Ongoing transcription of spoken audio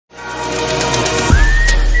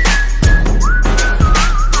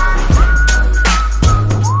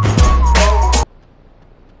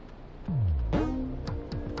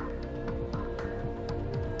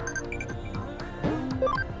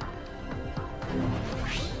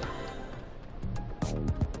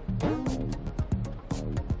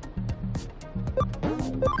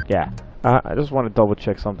Yeah. I just want to double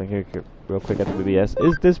check something here real quick at the BBS.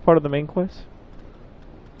 Is this part of the main quest?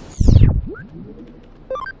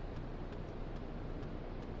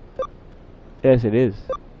 Yes, it is.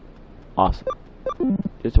 Awesome.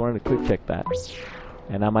 Just wanted to quick check that.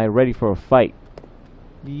 And am I ready for a fight?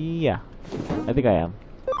 Yeah. I think I am.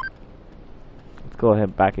 Let's go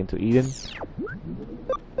ahead back into Eden.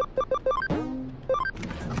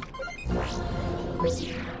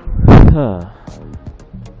 Huh.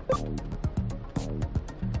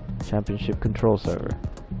 Championship control server.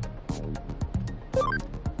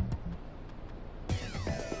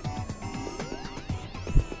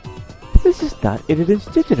 This is not Eden's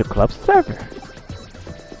Digital Club server.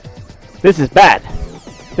 This is bad.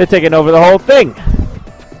 They're taking over the whole thing.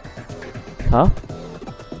 Huh?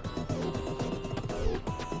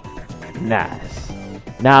 Nice.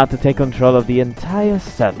 Now to take control of the entire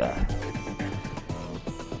server.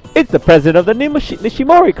 It's the president of the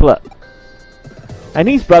Nishimori Club. And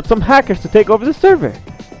he's brought some hackers to take over the server.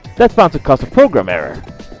 That's bound to cause a program error.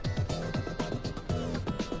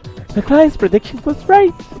 The client's prediction was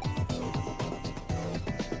right.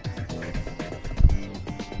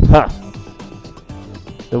 Huh.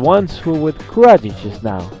 The ones who were with grudges just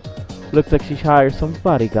now. Looks like she hired some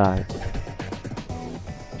bodyguards.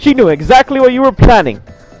 She knew exactly what you were planning.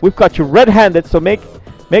 We've got you red-handed, so make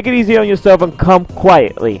it easy on yourself and come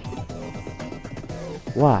quietly.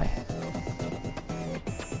 Why?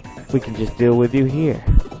 We can just deal with you here.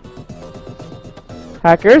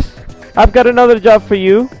 Hackers, I've got another job for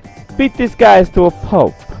you. Beat these guys to a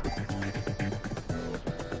pulp.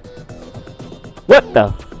 What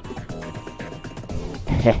the?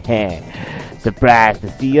 Surprised to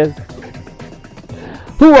see us?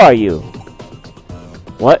 Who are you?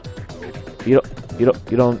 What? You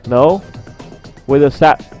don't know? We're the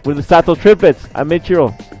Sato triplets. I'm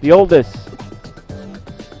Michiro, the oldest.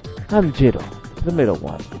 I'm Jiro, the middle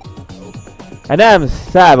one. And I'm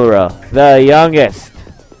Saburo, the youngest.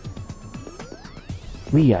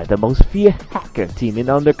 We are the most feared hacker team in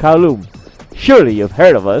Under Kowloon. Surely you've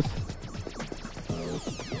heard of us.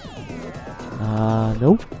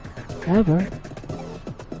 Nope. Never.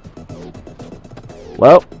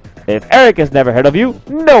 Well, if Eric has never heard of you,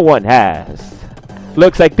 no one has.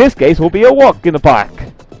 Looks like this case will be a walk in the park.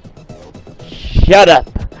 Shut up.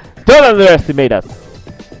 Don't underestimate us.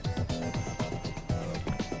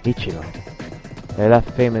 Ichiro. They're that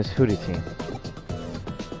famous hoodie team.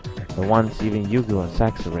 The ones even Yugo and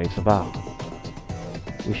Saxo raves about.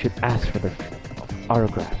 We should ask for their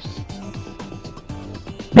autographs.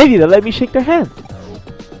 Maybe they'll let me shake their hand.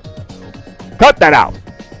 Cut that out!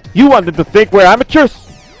 You wanted to think we're amateurs?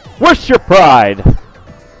 Where's your pride?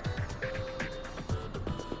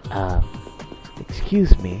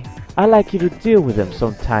 Excuse me. I'd like you to deal with them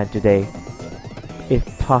sometime today. If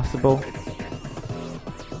possible.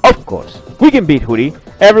 Of course. We can beat Hootie.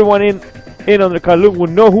 Everyone in on the Kowloon will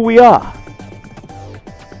know who we are.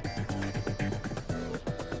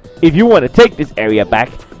 If you want to take this area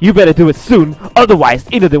back, you better do it soon. Otherwise,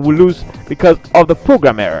 Inoden will lose because of the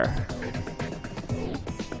program error.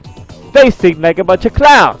 They seem like a bunch of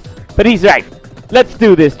clowns. But he's right. Let's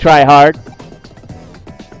do this, TryHard.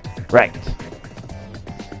 Right.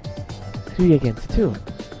 3 against 2.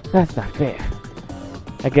 That's not fair.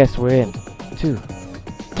 I guess we're in. 2.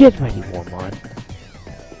 Get ready, Warmon.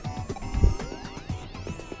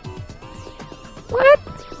 What?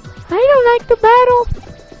 I don't like the battle.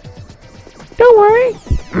 Don't worry.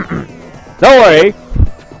 Don't worry.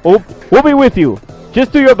 We'll be with you.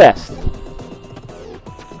 Just do your best.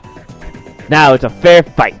 Now it's a fair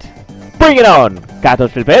fight. Bring it on, Gato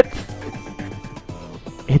Triplets.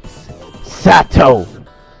 It's Sato.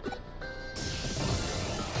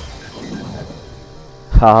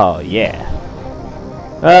 Oh, yeah.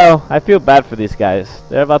 Oh, I feel bad for these guys.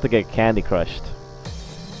 They're about to get candy crushed.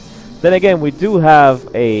 Then again, we do have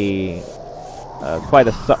a quite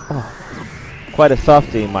a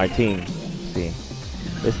softie in my team. See,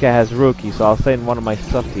 this guy has rookie, so I'll send one of my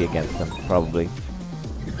softie against him probably.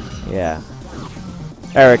 Yeah.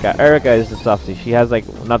 Erica is the softie. She has like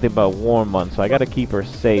nothing but warm on, so I gotta keep her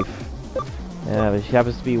safe. Yeah, but she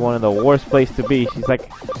happens to be one of the worst place to be.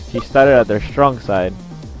 She started at their strong side.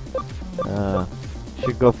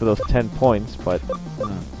 Should go for those 10 points, but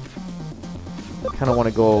kind of want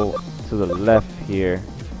to go to the left here.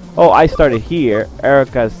 Oh, I started here.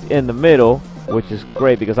 Erica's in the middle, which is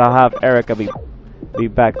great because I'll have Erica be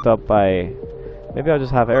backed up by. Maybe I'll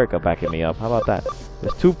just have Erica backing me up. How about that?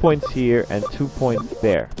 There's 2 points here and 2 points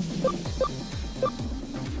there.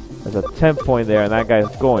 There's a 10 point there, and that guy's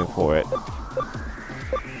going for it.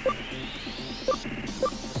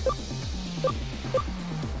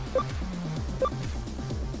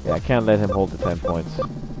 Yeah, I can't let him hold the 10 points.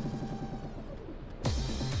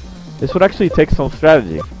 This would actually take some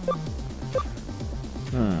strategy.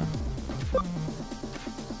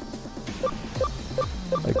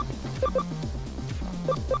 Like,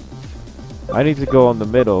 I need to go on the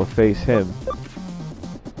middle, face him.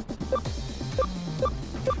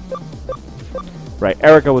 Right,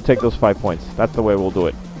 Erica will take those 5 points. That's the way we'll do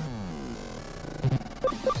it.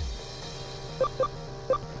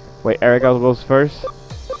 Wait, Erica goes first?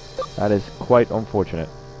 That is quite unfortunate.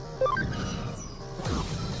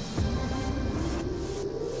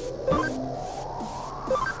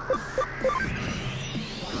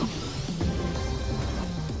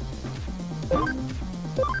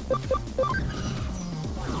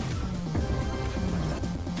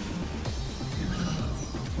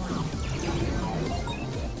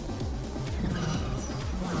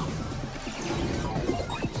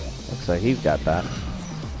 Looks like he's got that.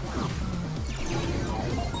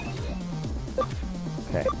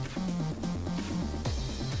 Okay.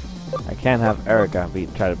 I can't have Erica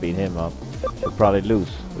try to beat him up. She'll probably lose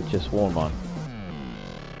with just Swarmon.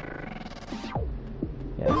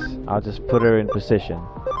 Yes, I'll just put her in position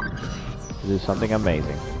to do something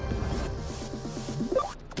amazing.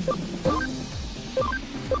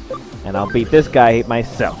 And I'll beat this guy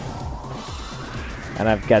myself. And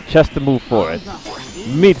I've got just the move for it.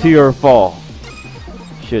 Meteor Fall.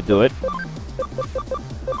 Should do it.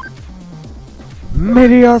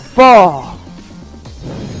 Meteor Fall!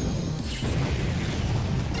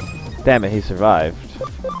 Damn it, he survived.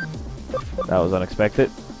 That was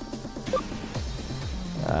unexpected.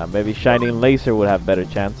 Maybe Shining Laser would have better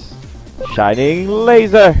chance. Shining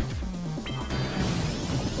Laser!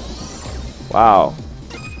 Wow.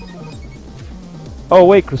 Oh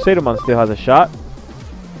wait, Crusadermon still has a shot.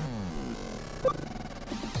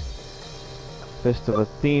 Fist of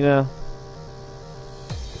Athena.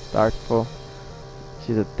 Darkful.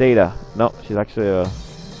 She's a Data. No, she's actually a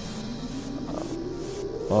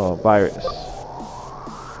virus.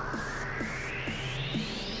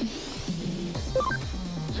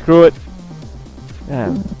 Screw it.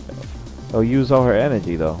 Damn. They'll use all her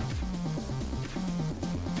energy though.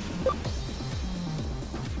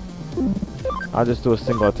 I'll just do a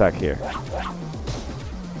single attack here.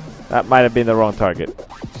 That might have been the wrong target.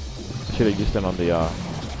 Should have used it on the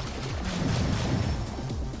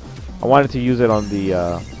I wanted to use it on the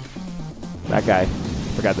that guy.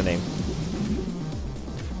 Forgot the name.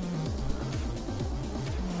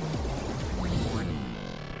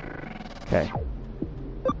 Okay.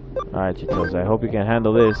 Alright, Cheetos, I hope you can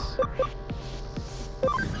handle this.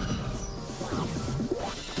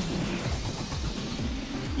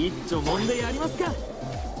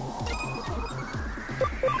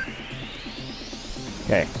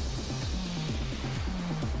 Okay.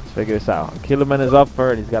 Let's figure this out. Killerman is up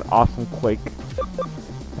for it. He's got Awesome Quake.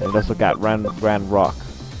 And he's also got Grand Rock.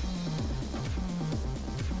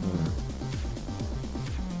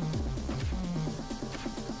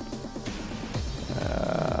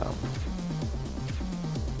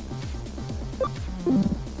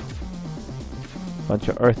 Bunch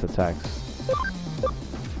of Earth attacks.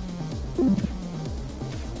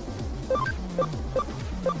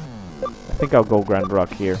 I think I'll go Grand Rock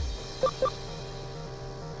here.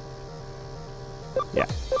 Yeah.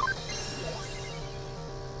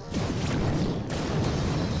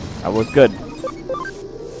 That was good.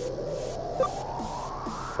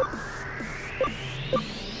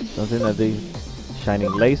 Something that the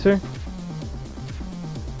Shining Laser?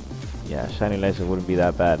 Yeah, Shining Laser wouldn't be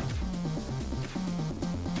that bad.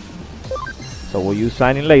 So we'll use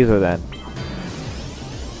Shining Laser then.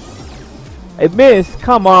 It missed!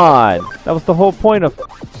 Come on! That was the whole point of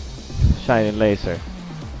Shining Laser.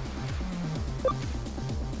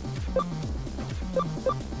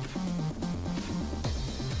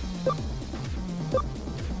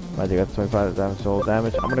 Magic got 25 damage, soul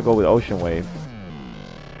damage. I'm gonna go with Ocean Wave.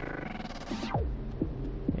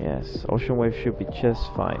 Yes, Ocean Wave should be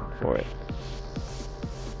just fine for it.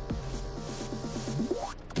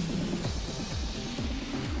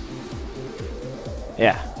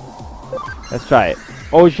 Yeah. Let's try it.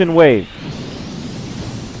 Ocean Wave.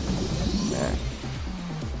 There.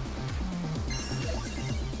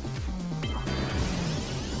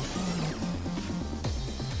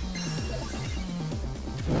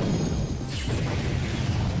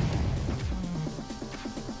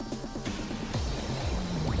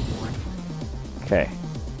 Okay.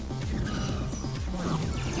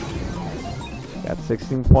 Got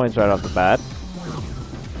 16 points right off the bat.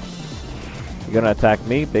 You're gonna attack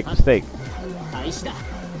me? Big mistake.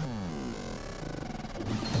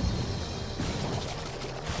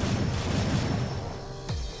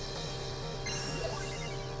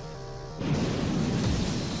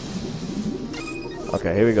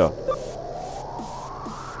 Okay, here we go.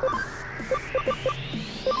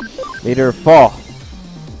 Meter fall.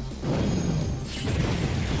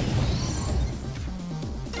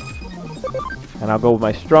 And I'll go with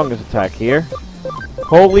my strongest attack here.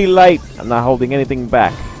 Holy light! I'm not holding anything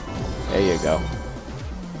back. There you go.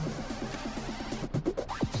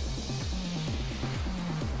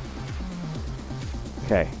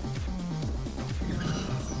 Okay.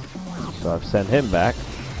 So I've sent him back.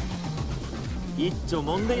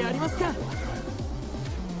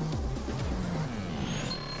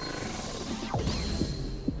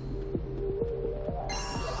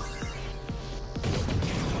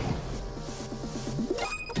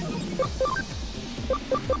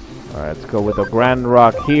 Alright, let's go with the Grand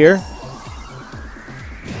Rock here.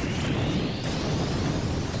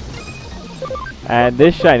 And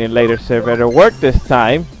this Shining Later better work this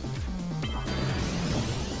time.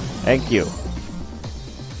 Thank you.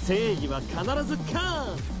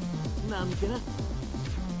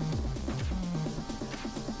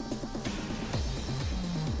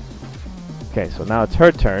 Okay, so now it's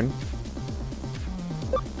her turn.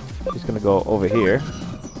 She's gonna go over here.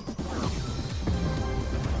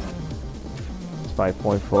 It's 5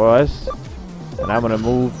 point for us. And I'm gonna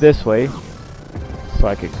move this way so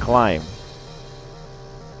I can climb.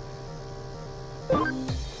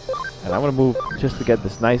 And I'm gonna move just to get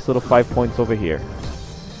this nice little 5 points over here.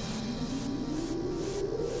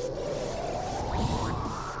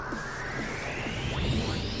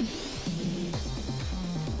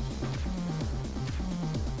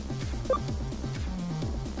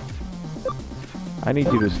 I need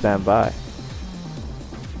you to stand by.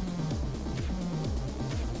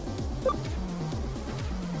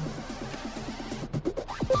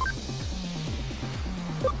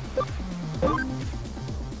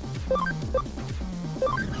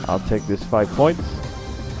 I'll take this 5 points.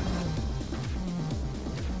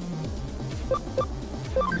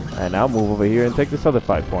 And I'll move over here and take this other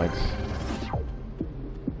 5 points.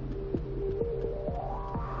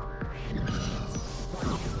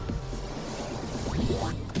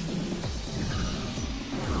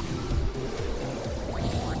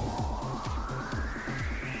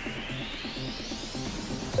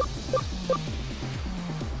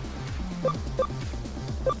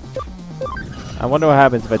 I wonder what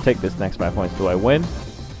happens if I take this next 5 points. Do I win?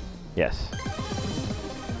 Yes.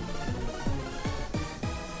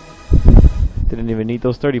 Didn't even need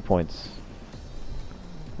those 30 points.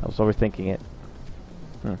 I was overthinking it.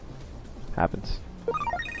 Happens.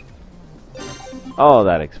 Oh,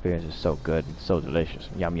 that experience is so good and so delicious.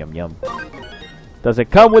 Yum, yum, yum. Does it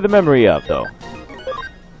come with a memory of, though?